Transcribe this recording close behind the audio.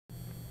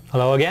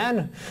Hello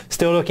again.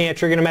 Still looking at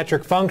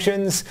trigonometric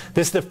functions.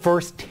 This is the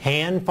first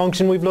tan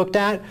function we've looked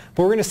at,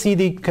 but we're going to see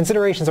the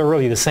considerations are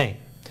really the same.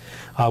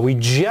 We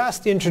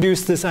just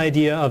introduced this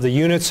idea of the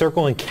unit,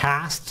 circle, and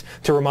cast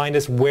to remind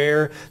us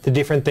where the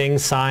different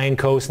things, sine,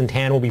 cos, and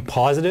tan, will be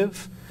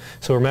positive.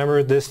 So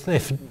remember this.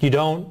 If you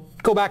don't,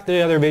 go back to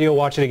the other video,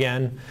 watch it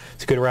again.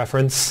 It's a good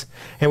reference.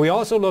 And we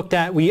also looked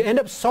at, we end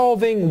up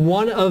solving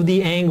one of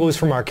the angles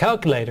from our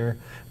calculator,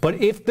 but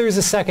if there's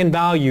a second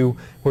value,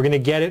 we're going to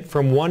get it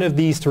from one of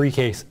these three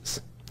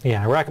cases.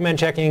 Yeah, I recommend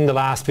checking the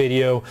last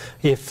video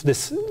if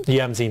you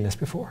haven't seen this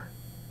before.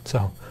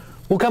 So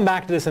we'll come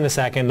back to this in a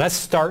second. Let's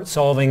start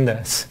solving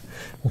this.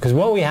 Because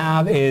what we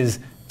have is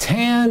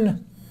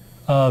tan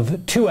of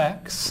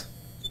 2x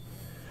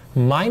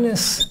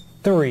minus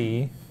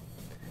 3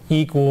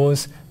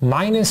 equals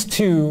minus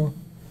 2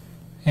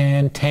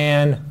 and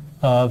tan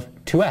of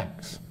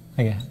 2x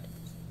again.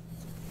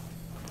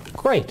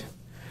 Great.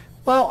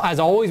 Well, as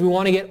always, we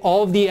want to get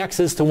all of the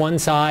x's to one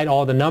side,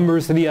 all the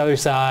numbers to the other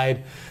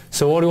side.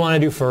 So what do we want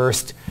to do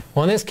first?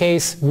 Well, in this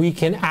case, we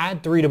can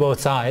add 3 to both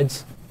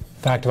sides.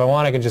 In fact, if I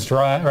want, I can just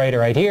write it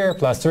right here,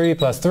 plus 3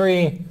 plus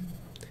 3.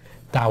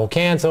 That will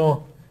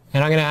cancel.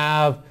 And I'm going to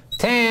have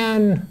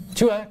tan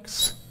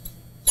 2x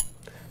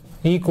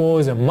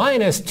equals a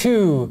minus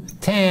 2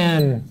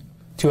 tan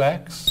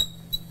 2x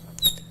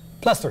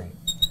plus 3.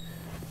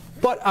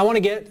 But I want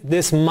to get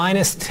this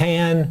minus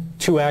tan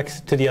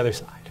 2x to the other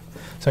side.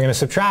 So I'm going to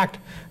subtract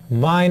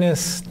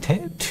minus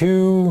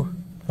 2,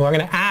 well, I'm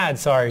going to add,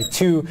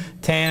 2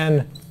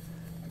 tan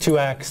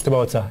 2x to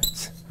both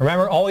sides.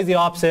 Remember, always the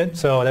opposite,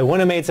 so that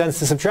wouldn't have made sense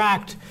to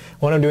subtract.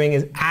 What I'm doing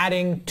is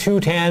adding 2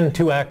 tan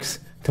 2x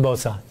to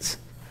both sides.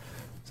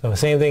 So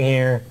same thing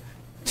here,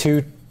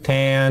 2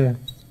 tan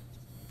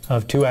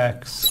of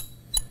 2x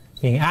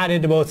being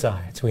added to both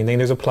sides. We can think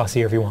there's a plus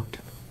here if you want.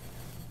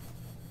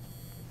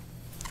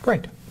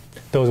 Great.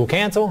 Those will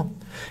cancel.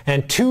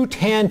 And 2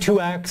 tan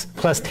 2x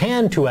plus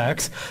tan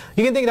 2x,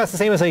 you can think that's the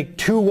same as like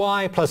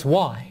 2y plus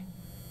y.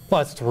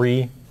 Well, that's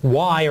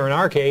 3y, or in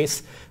our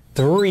case,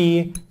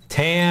 3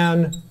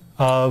 tan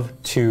of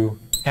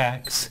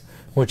 2x,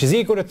 which is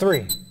equal to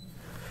 3.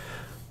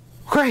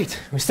 Great.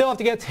 We still have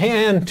to get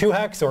tan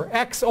 2x, or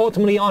x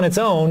ultimately on its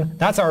own.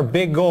 That's our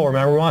big goal.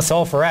 Remember, we want to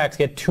solve for x,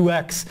 get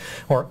 2x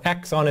or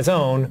x on its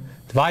own.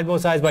 Divide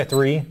both sides by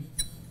 3.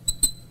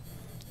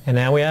 And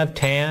now we have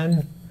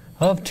tan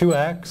of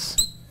 2x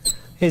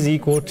is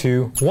equal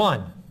to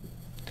 1.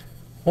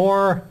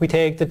 Or we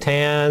take the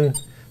tan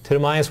to the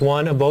minus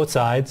 1 of both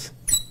sides.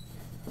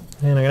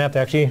 And I'm going to have to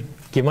actually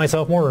give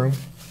myself more room.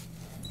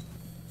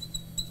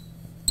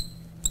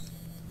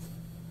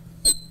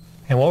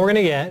 And what we're going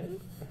to get,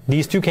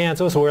 these two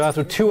cancel, so we're left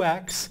with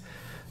 2x.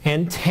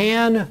 And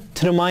tan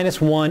to the minus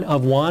 1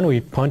 of 1,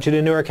 we punch it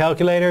into our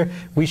calculator,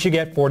 we should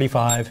get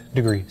 45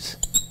 degrees.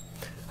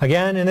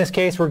 Again, in this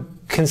case, we're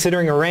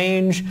considering a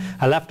range.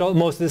 I left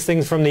most of these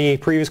things from the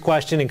previous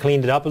question and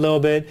cleaned it up a little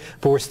bit,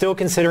 but we're still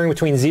considering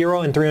between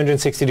 0 and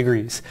 360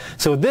 degrees.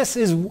 So this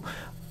is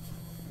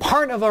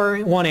part of our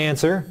one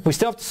answer. We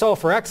still have to solve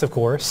for x, of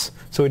course.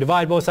 So we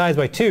divide both sides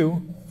by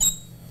 2,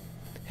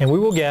 and we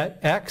will get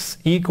x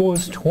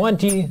equals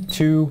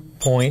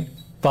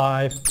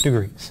 22.5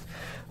 degrees.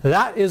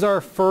 That is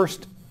our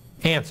first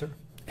answer.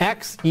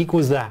 X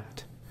equals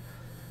that.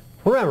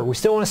 Remember, we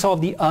still want to solve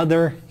the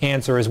other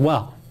answer as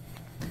well.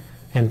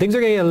 And things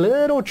are getting a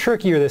little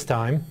trickier this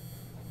time,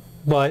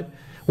 but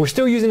we're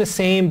still using the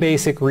same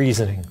basic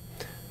reasoning.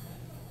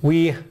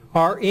 We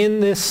are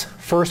in this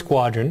first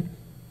quadrant,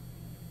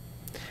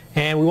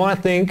 and we want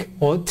to think,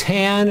 well,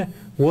 tan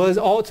was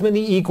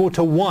ultimately equal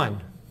to 1.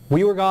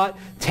 We got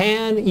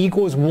tan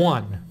equals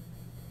 1.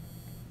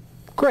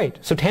 Great,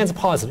 so tan's a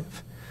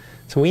positive.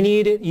 So we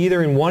need it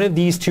either in one of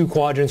these two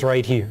quadrants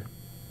right here.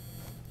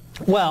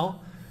 Well,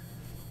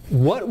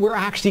 what we're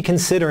actually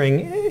considering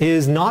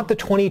is not the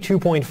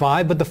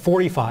 22.5, but the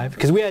 45,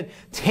 because we had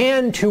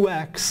tan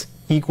 2x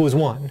equals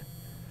 1.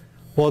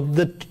 Well,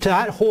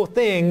 that whole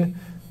thing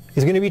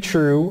is going to be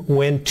true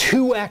when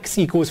 2x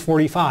equals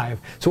 45.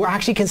 So we're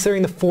actually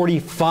considering the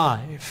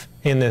 45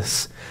 in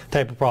this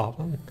type of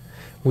problem.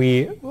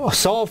 We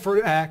solve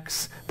for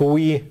x, but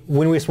when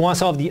we want to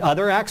solve the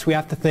other x, we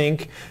have to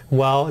think,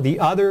 well, the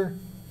other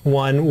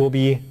one will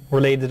be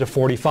related to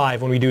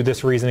 45 when we do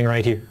this reasoning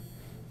right here.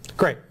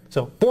 Great.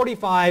 So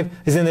 45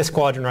 is in this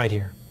quadrant right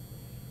here.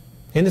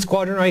 In this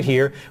quadrant right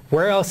here,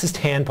 where else is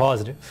tan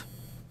positive?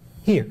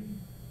 Here.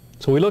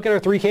 So we look at our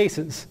three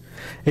cases.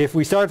 If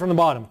we start from the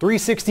bottom,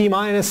 360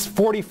 minus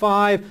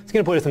 45, it's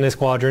going to put us in this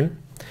quadrant.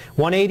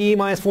 180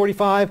 minus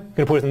 45, going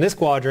to put us in this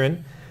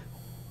quadrant.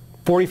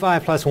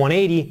 45 plus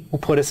 180 will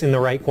put us in the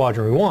right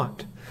quadrant we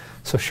want.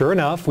 So sure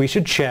enough, we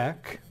should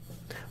check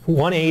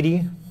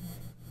 180.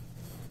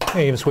 I'm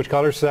going to switch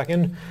colors a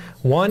second.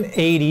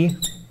 180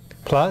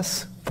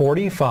 plus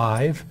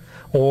 45,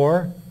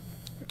 or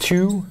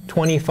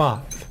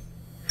 225.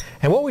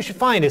 And what we should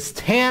find is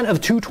tan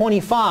of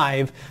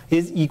 225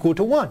 is equal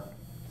to 1.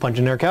 Punch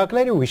in our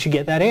calculator, we should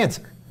get that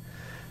answer.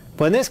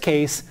 But in this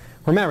case,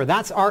 remember,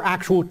 that's our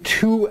actual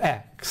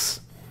 2x.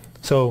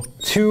 So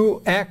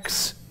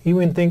 2x, you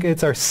can think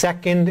it's our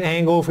second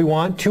angle if we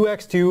want.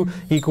 2x2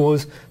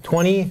 equals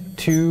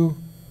 22,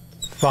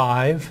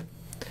 5.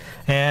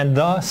 And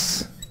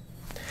thus,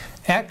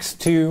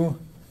 x2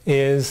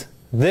 is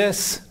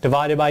this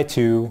divided by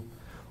 2,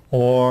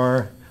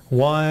 or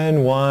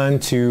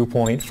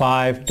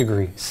 112.5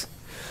 degrees.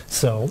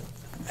 So,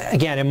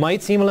 again, it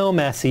might seem a little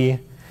messy.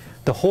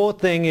 The whole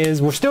thing is,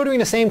 we're still doing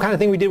the same kind of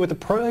thing we did with the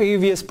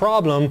previous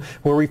problem,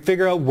 where we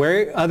figure out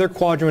where other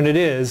quadrant it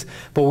is,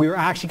 but we were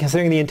actually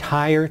considering the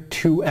entire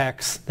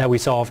 2x that we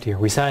solved here.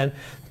 We said,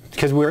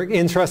 because we're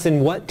interested in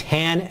what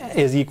tan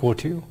is equal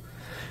to.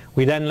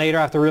 We then later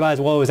have to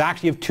realize, well, it was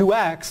actually of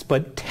 2x,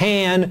 but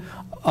tan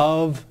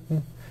of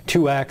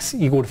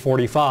 2x equal to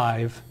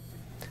 45.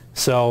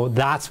 So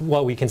that's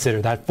what we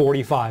consider, that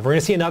 45. We're going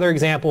to see another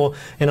example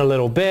in a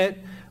little bit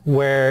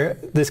where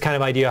this kind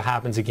of idea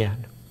happens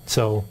again.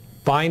 So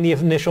find the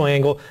initial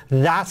angle.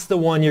 That's the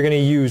one you're going to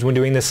use when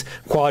doing this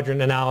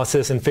quadrant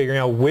analysis and figuring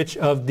out which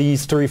of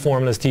these three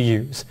formulas to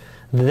use.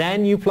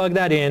 Then you plug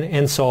that in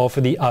and solve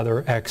for the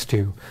other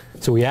x2.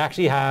 So we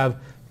actually have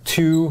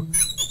two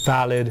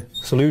valid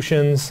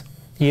solutions.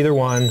 Either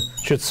one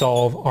should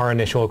solve our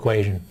initial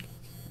equation.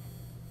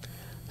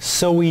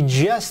 So we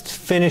just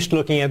finished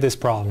looking at this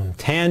problem.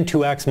 Tan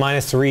 2x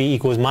minus 3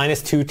 equals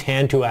minus 2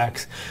 tan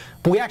 2x.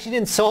 But we actually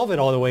didn't solve it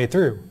all the way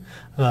through.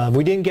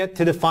 We didn't get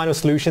to the final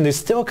solution. There's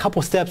still a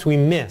couple steps we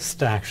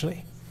missed,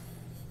 actually.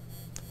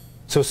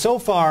 So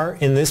far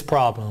in this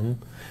problem,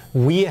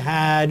 we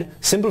had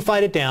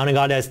simplified it down and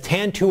got it as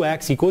tan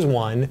 2x equals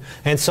 1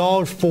 and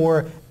solved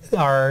for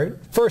our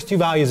first two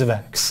values of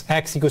x.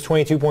 X equals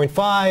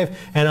 22.5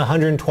 and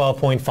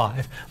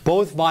 112.5.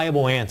 Both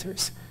viable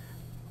answers.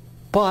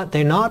 But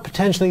they're not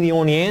potentially the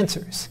only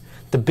answers.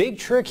 The big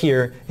trick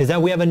here is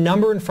that we have a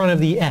number in front of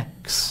the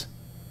x.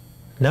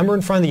 Number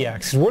in front of the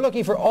x. We're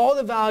looking for all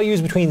the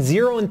values between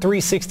 0 and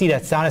 360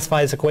 that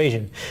satisfy this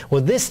equation.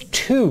 Well, this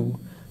 2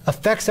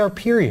 affects our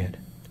period.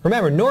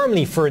 Remember,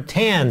 normally for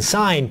tan,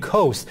 sine,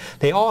 cos,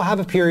 they all have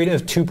a period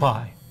of 2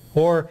 pi,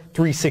 or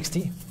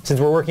 360. Since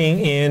we're working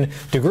in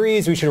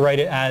degrees, we should write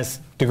it as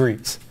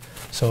degrees.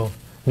 So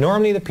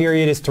normally the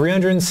period is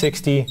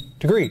 360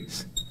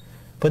 degrees.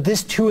 But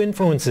this 2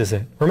 influences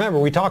it. Remember,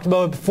 we talked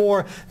about it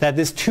before that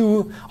this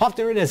 2,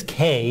 often written as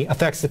k,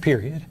 affects the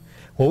period.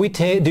 What we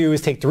do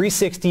is take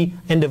 360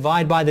 and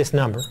divide by this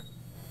number.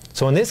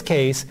 So in this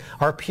case,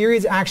 our period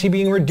is actually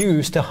being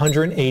reduced to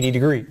 180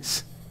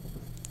 degrees.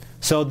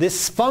 So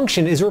this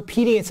function is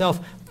repeating itself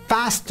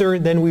faster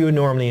than we would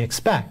normally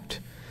expect.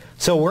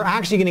 So we're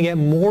actually going to get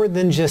more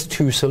than just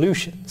 2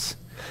 solutions.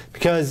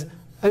 Because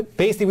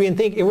basically we can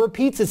think it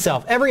repeats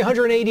itself. Every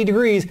 180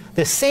 degrees,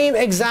 the same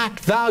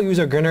exact values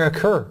are going to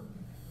occur.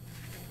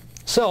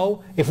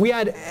 So if we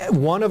had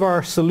one of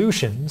our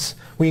solutions,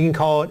 we can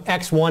call it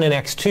x1 and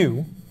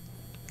x2.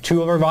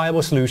 2 of our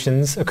viable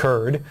solutions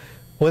occurred.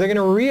 Well, they're going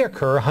to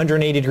reoccur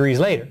 180 degrees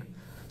later.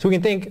 So we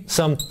can think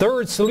some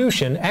third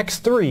solution,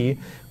 x3,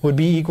 would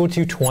be equal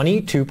to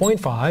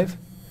 22.5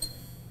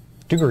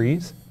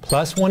 degrees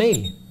plus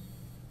 180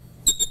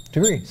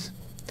 degrees.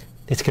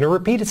 It's going to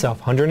repeat itself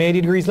 180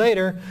 degrees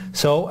later.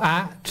 So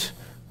at,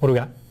 what do we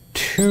got?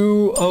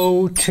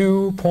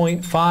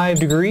 202.5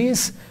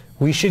 degrees,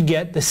 we should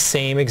get the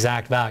same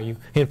exact value.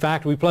 In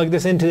fact, we plug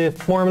this into the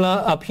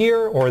formula up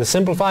here, or the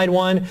simplified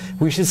one,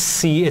 we should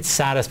see it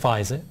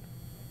satisfies it.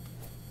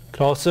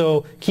 Could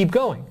also keep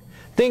going.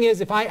 Thing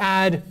is, if I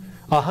add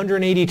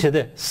 180 to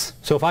this,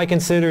 so if I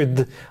consider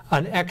an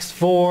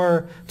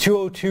x4,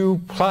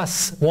 202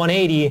 plus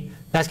 180,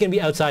 that's going to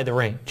be outside the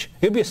range.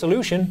 It would be a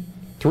solution.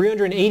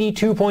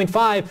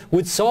 382.5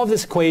 would solve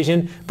this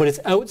equation, but it's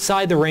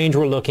outside the range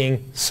we're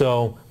looking,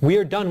 so we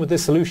are done with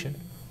this solution.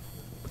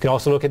 We could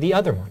also look at the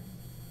other one.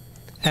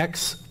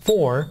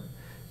 x4,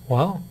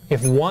 well,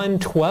 if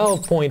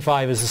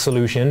 112.5 is a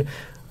solution,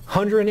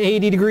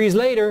 180 degrees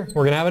later,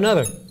 we're going to have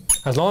another.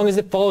 As long as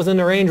it falls in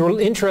the range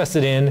we're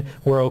interested in,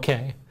 we're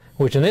okay.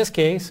 Which in this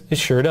case, it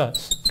sure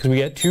does. Because we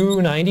get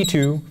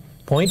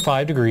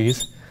 292.5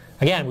 degrees.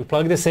 Again, we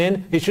plug this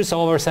in, it should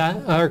solve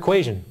our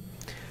equation.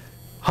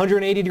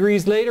 180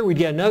 degrees later, we'd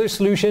get another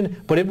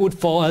solution, but it would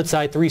fall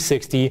outside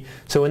 360.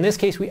 So in this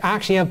case, we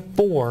actually have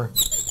 4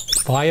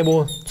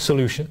 viable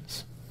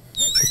solutions.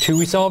 The 2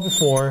 we solved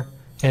before,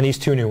 and these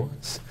 2 new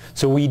ones.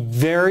 So we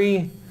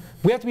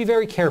have to be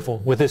very careful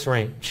with this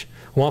range.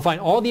 We want to find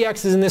all the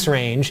x's in this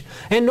range,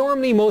 and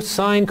normally most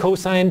sine,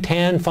 cosine,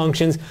 tan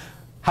functions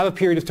have a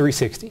period of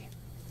 360.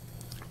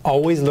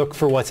 Always look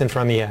for what's in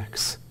front of the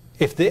x.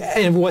 If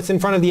what's in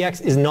front of the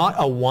x is not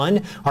a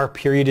 1, our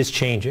period is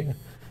changing.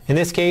 In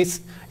this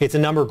case, it's a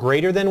number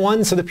greater than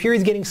 1, so the period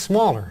is getting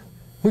smaller.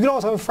 We could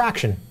also have a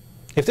fraction.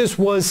 If this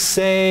was,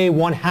 say,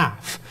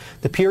 1/2,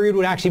 the period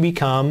would actually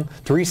become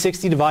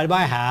 360 divided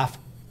by 1/2,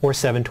 or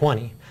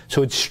 720.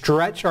 So it'd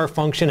stretch our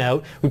function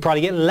out. We'd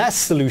probably get less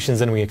solutions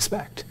than we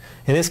expect.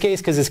 In this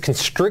case, because it's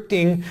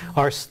constricting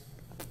our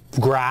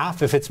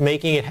graph, if it's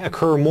making it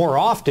occur more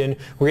often,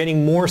 we're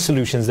getting more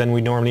solutions than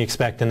we normally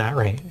expect in that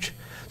range.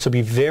 So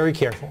be very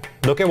careful.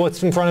 Look at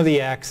what's in front of the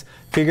x,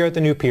 figure out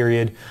the new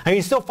period. I mean,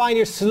 you still find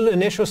your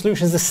initial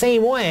solutions the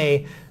same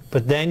way,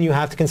 but then you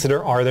have to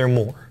consider, are there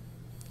more?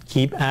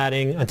 Keep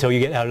adding until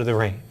you get out of the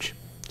range.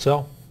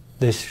 So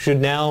this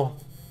should now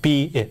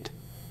be it.